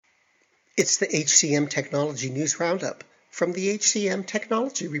It's the HCM Technology News Roundup from the HCM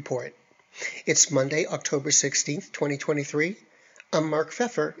Technology Report. It's Monday, October 16th, 2023. I'm Mark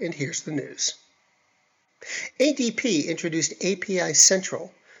Pfeffer, and here's the news. ADP introduced API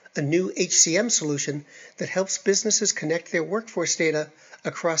Central, a new HCM solution that helps businesses connect their workforce data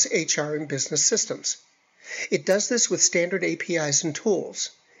across HR and business systems. It does this with standard APIs and tools,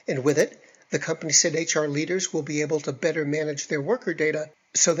 and with it, the company said HR leaders will be able to better manage their worker data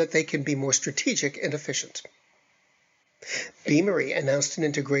so that they can be more strategic and efficient. Beamery announced an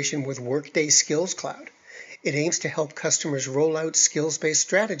integration with Workday Skills Cloud. It aims to help customers roll out skills-based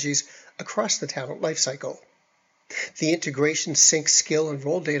strategies across the talent lifecycle. The integration syncs skill and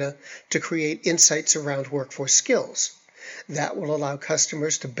role data to create insights around workforce skills. That will allow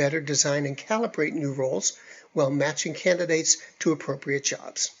customers to better design and calibrate new roles while matching candidates to appropriate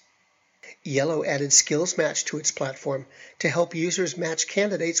jobs. Yellow added Skills Match to its platform to help users match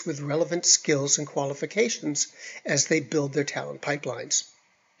candidates with relevant skills and qualifications as they build their talent pipelines.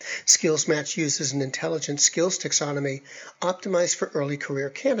 Skills Match uses an intelligent skills taxonomy optimized for early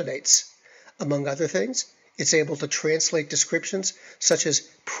career candidates. Among other things, it's able to translate descriptions such as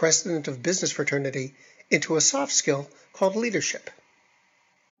president of business fraternity into a soft skill called leadership.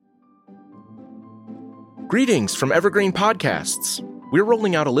 Greetings from Evergreen Podcasts. We're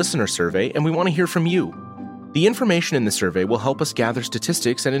rolling out a listener survey, and we want to hear from you. The information in the survey will help us gather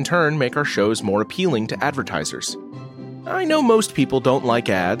statistics and in turn make our shows more appealing to advertisers. I know most people don't like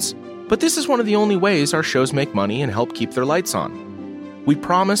ads, but this is one of the only ways our shows make money and help keep their lights on. We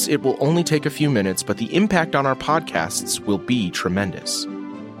promise it will only take a few minutes, but the impact on our podcasts will be tremendous.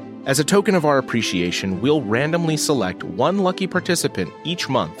 As a token of our appreciation, we'll randomly select one lucky participant each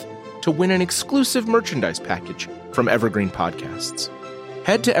month to win an exclusive merchandise package from Evergreen Podcasts.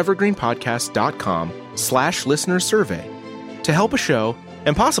 Head to evergreenpodcast.com/listenersurvey to help a show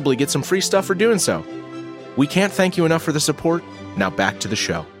and possibly get some free stuff for doing so. We can't thank you enough for the support. Now back to the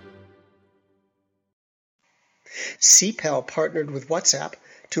show. CPAL partnered with WhatsApp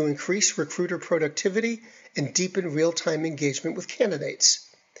to increase recruiter productivity and deepen real-time engagement with candidates.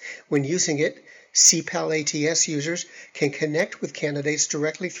 When using it, CPAL ATS users can connect with candidates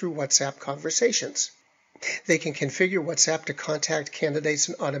directly through WhatsApp conversations. They can configure WhatsApp to contact candidates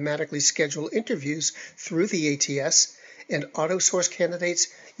and automatically schedule interviews through the ATS and auto-source candidates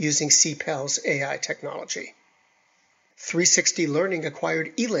using CPAL's AI technology. 360 Learning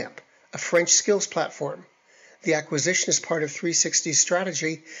acquired eLamp, a French skills platform. The acquisition is part of 360's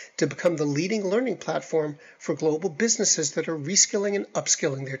strategy to become the leading learning platform for global businesses that are reskilling and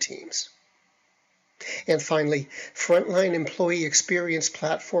upskilling their teams. And finally, frontline employee experience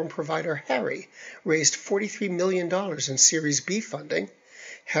platform provider Harry raised $43 million in Series B funding.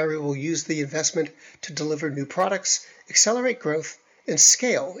 Harry will use the investment to deliver new products, accelerate growth, and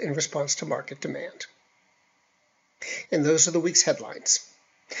scale in response to market demand. And those are the week's headlines.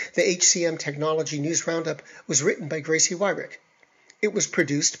 The HCM Technology News Roundup was written by Gracie Wyrick. It was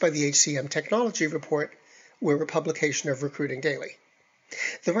produced by the HCM Technology Report. We're a publication of Recruiting Daily.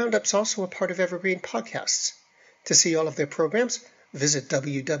 The Roundup's also a part of Evergreen Podcasts. To see all of their programs, visit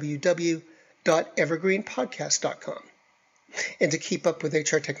www.evergreenpodcast.com. And to keep up with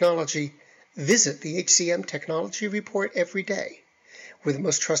HR technology, visit the HCM Technology Report every day. We're the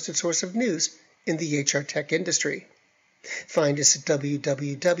most trusted source of news in the HR tech industry. Find us at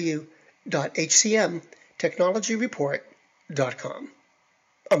www.hcmtechnologyreport.com.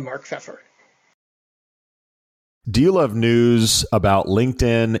 I'm Mark Pfeffer. Do you love news about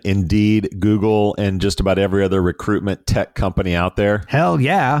LinkedIn, Indeed, Google, and just about every other recruitment tech company out there? Hell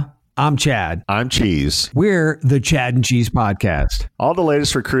yeah. I'm Chad. I'm Cheese. We're the Chad and Cheese Podcast. All the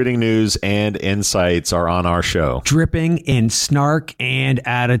latest recruiting news and insights are on our show. Dripping in snark and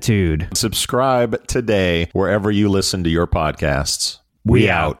attitude. Subscribe today wherever you listen to your podcasts. We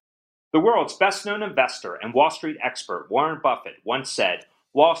out. The world's best-known investor and Wall Street expert Warren Buffett once said,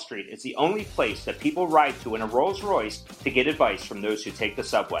 "Wall Street is the only place that people ride to in a Rolls-Royce to get advice from those who take the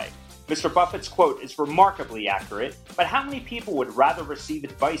subway." Mr. Buffett's quote is remarkably accurate, but how many people would rather receive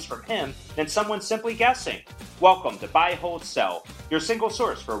advice from him than someone simply guessing? Welcome to Buy, Hold, Sell, your single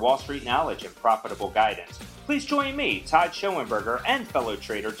source for Wall Street knowledge and profitable guidance. Please join me, Todd Schoenberger, and fellow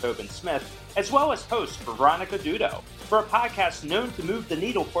trader Tobin Smith, as well as host Veronica Dudo, for a podcast known to move the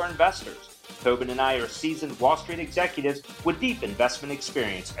needle for investors. Tobin and I are seasoned Wall Street executives with deep investment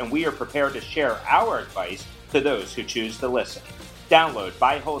experience, and we are prepared to share our advice to those who choose to listen. Download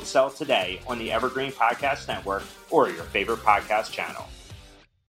Buy, Hold, Sell today on the Evergreen Podcast Network or your favorite podcast channel.